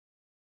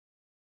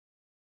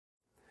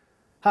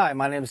Hi,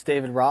 my name is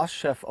David Ross,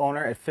 chef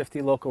owner at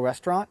 50 Local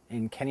Restaurant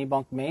in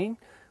Kennebunk, Maine.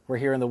 We're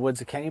here in the woods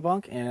of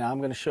Kennebunk, and I'm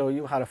going to show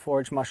you how to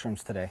forage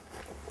mushrooms today.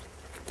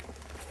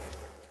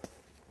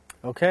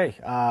 Okay,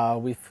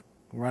 we've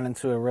run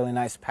into a really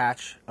nice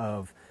patch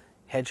of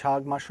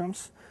hedgehog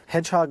mushrooms.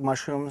 Hedgehog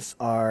mushrooms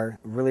are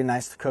really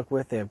nice to cook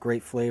with. They have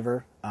great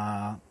flavor,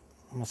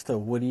 almost a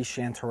woody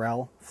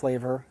chanterelle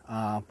flavor,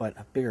 but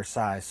a bigger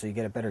size, so you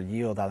get a better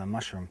yield out of the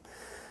mushroom.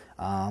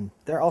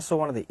 They're also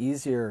one of the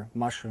easier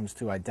mushrooms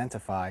to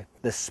identify.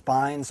 The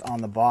spines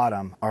on the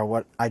bottom are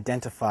what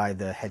identify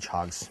the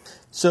hedgehogs.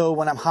 So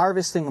when I'm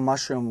harvesting a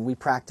mushroom, we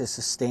practice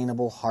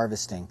sustainable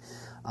harvesting.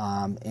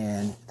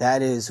 And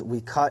that is,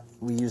 we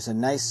use a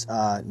nice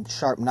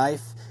sharp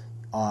knife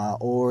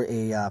or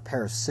a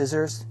pair of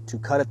scissors to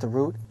cut at the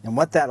root. And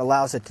what that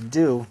allows it to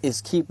do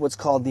is keep what's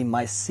called the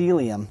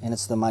mycelium, and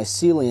it's the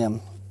mycelium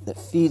that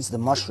feeds the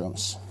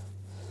mushrooms.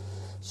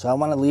 So I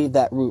want to leave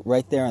that root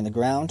right there on the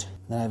ground.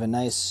 Then I have a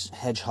nice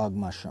hedgehog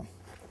mushroom.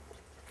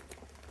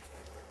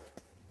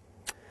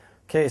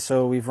 Okay,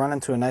 so we've run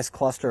into a nice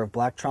cluster of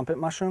black trumpet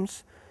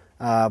mushrooms.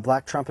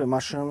 Black trumpet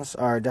mushrooms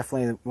are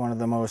definitely one of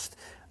the most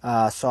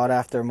sought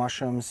after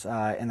mushrooms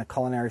in the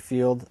culinary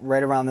field.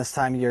 Right around this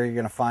time of year, you're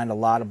going to find a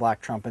lot of black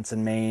trumpets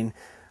in Maine.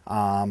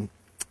 You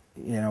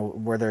know,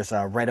 where there's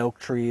red oak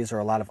trees or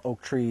a lot of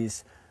oak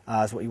trees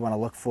is what you want to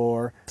look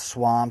for.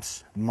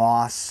 Swamps,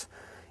 moss,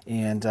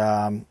 and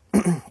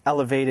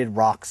elevated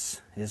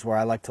rocks is where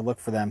I like to look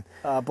for them.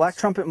 Black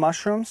trumpet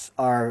mushrooms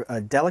are a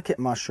delicate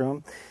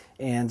mushroom,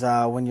 and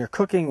when you're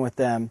cooking with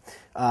them,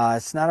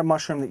 it's not a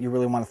mushroom that you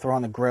really want to throw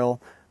on the grill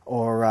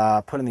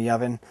or put in the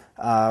oven.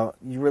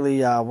 You really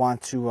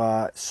want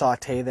to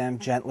saute them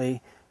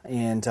gently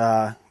and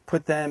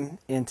put them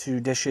into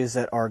dishes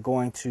that are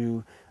going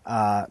to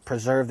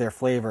preserve their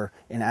flavor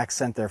and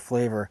accent their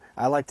flavor.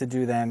 I like to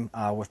do them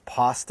with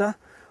pasta,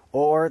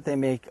 or they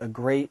make a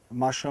great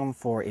mushroom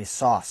for a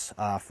sauce,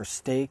 for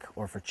steak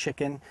or for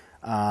chicken,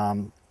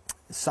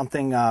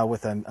 something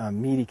with a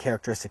meaty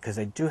characteristic, because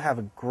they do have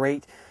a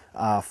great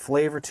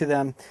flavor to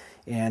them,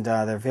 and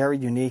they're very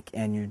unique,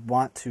 and you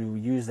want to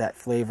use that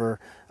flavor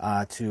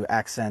to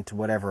accent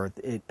whatever.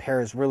 It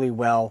pairs really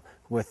well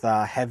with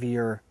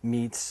heavier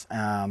meats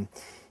and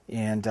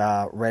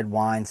red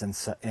wines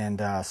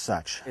and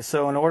such.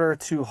 So in order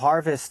to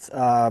harvest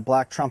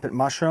black trumpet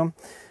mushroom,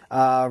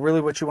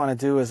 really what you want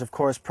to do is, of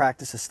course,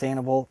 practice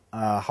sustainable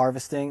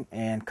harvesting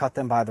and cut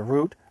them by the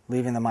root,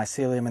 leaving the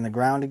mycelium in the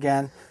ground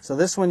again. So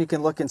this one, you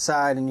can look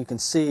inside and you can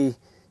see,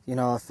 you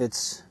know, if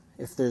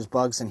there's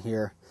bugs in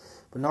here.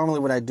 But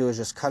normally what I do is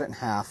just cut it in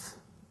half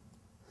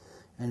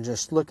and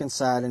just look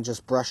inside and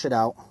just brush it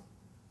out.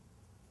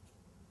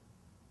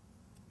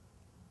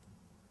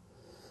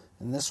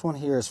 And this one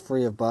here is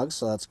free of bugs,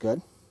 so that's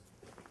good.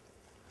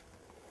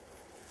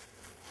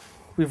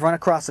 We've run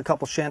across a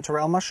couple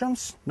chanterelle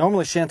mushrooms.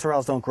 Normally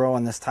chanterelles don't grow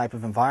in this type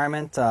of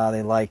environment.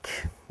 They like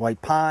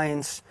white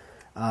pines,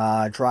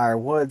 drier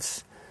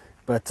woods,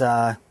 but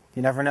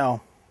you never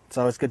know. It's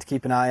always good to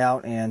keep an eye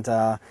out, and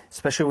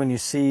especially when you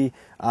see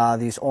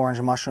these orange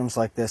mushrooms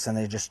like this and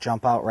they just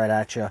jump out right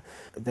at you.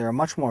 They're a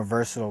much more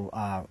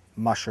versatile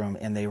mushroom,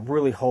 and they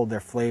really hold their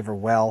flavor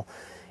well.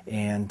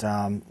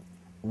 And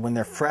when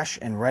they're fresh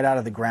and right out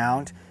of the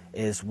ground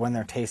is when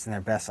they're tasting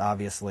their best,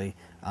 obviously,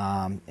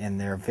 and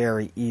they're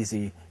very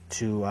easy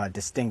to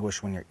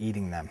distinguish when you're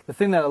eating them. The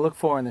thing that I look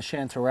for in the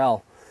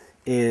chanterelle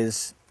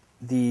is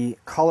the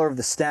color of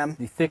the stem,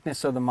 the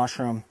thickness of the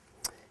mushroom,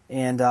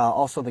 and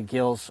also the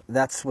gills.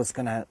 That's what's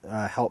going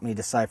to help me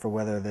decipher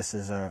whether this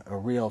is a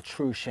real,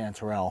 true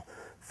chanterelle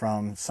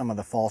from some of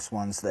the false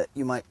ones that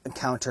you might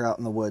encounter out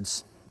in the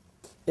woods.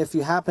 If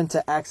you happen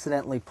to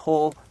accidentally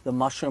pull the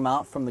mushroom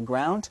out from the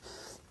ground,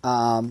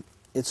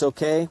 it's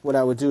okay. What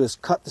I would do is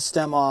cut the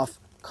stem off,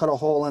 cut a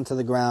hole into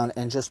the ground,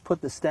 and just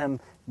put the stem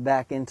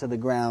back into the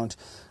ground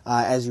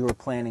as you were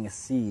planting a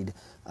seed.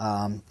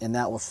 And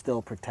that will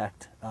still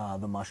protect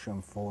the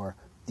mushroom for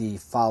the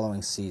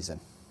following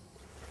season.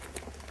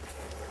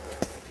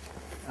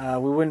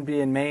 We wouldn't be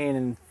in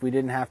Maine if we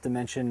didn't have to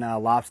mention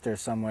lobster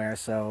somewhere,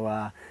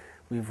 so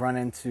we've run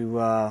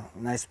into a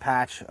nice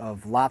patch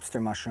of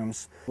lobster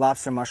mushrooms.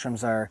 Lobster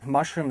mushrooms are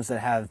mushrooms that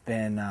have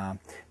been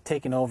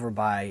taken over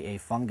by a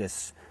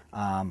fungus,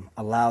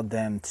 allowed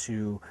them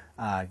to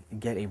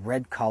get a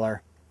red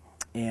color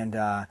and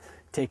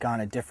take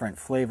on a different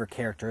flavor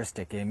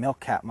characteristic. A milk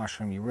cap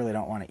mushroom you really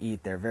don't want to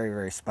eat. They're very,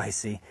 very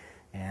spicy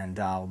and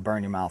will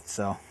burn your mouth.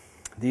 So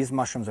these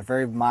mushrooms are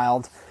very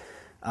mild,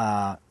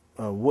 a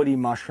woody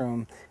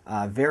mushroom,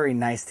 very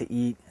nice to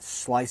eat.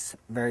 Slice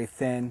very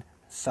thin,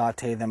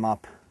 saute them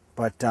up,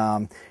 but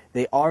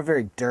they are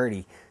very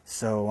dirty,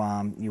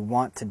 so you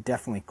want to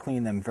definitely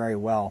clean them very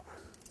well.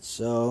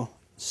 So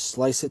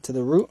slice it to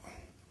the root,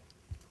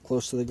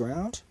 close to the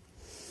ground,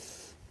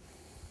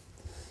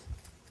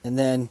 and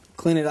then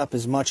clean it up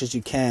as much as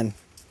you can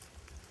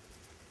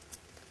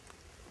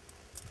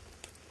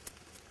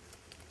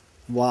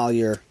while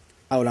you're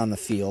out on the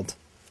field.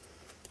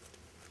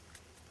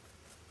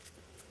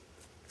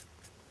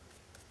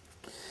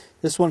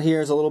 This one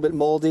here is a little bit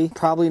moldy,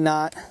 probably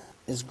not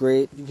is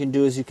great. You can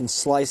do is you can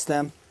slice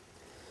them,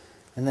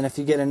 and then if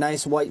you get a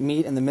nice white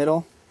meat in the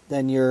middle,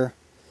 then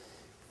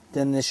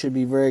this should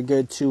be very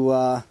good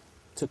to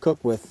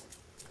cook with.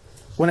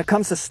 When it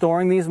comes to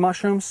storing these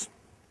mushrooms,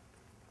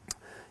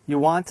 you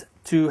want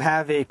to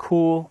have a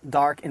cool,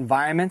 dark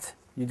environment.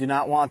 You do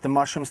not want the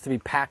mushrooms to be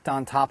packed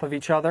on top of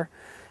each other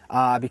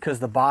because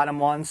the bottom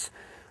ones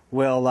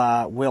will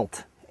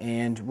wilt.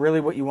 And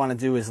really what you want to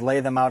do is lay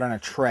them out on a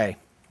tray,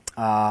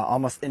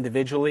 almost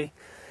individually,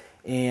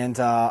 and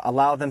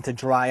allow them to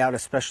dry out,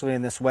 especially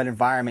in this wet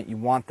environment. You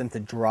want them to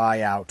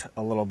dry out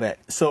a little bit.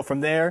 So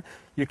from there,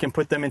 you can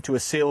put them into a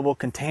sealable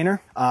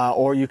container,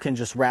 or you can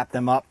just wrap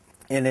them up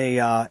in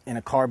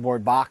a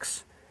cardboard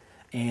box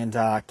and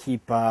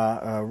keep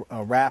a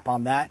wrap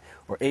on that,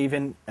 or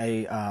even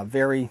a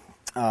very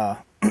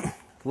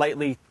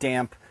lightly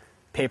damp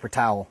paper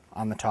towel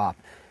on the top.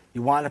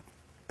 You want to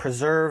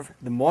preserve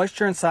the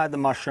moisture inside the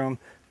mushroom,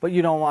 but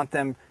you don't want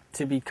them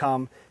to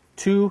become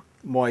too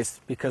moist,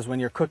 because when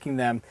you're cooking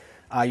them,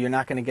 you're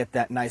not going to get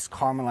that nice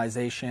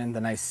caramelization,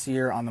 the nice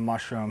sear on the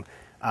mushroom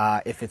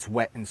if it's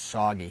wet and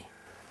soggy.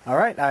 All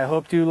right, I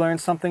hope you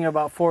learned something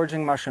about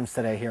foraging mushrooms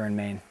today here in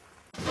Maine.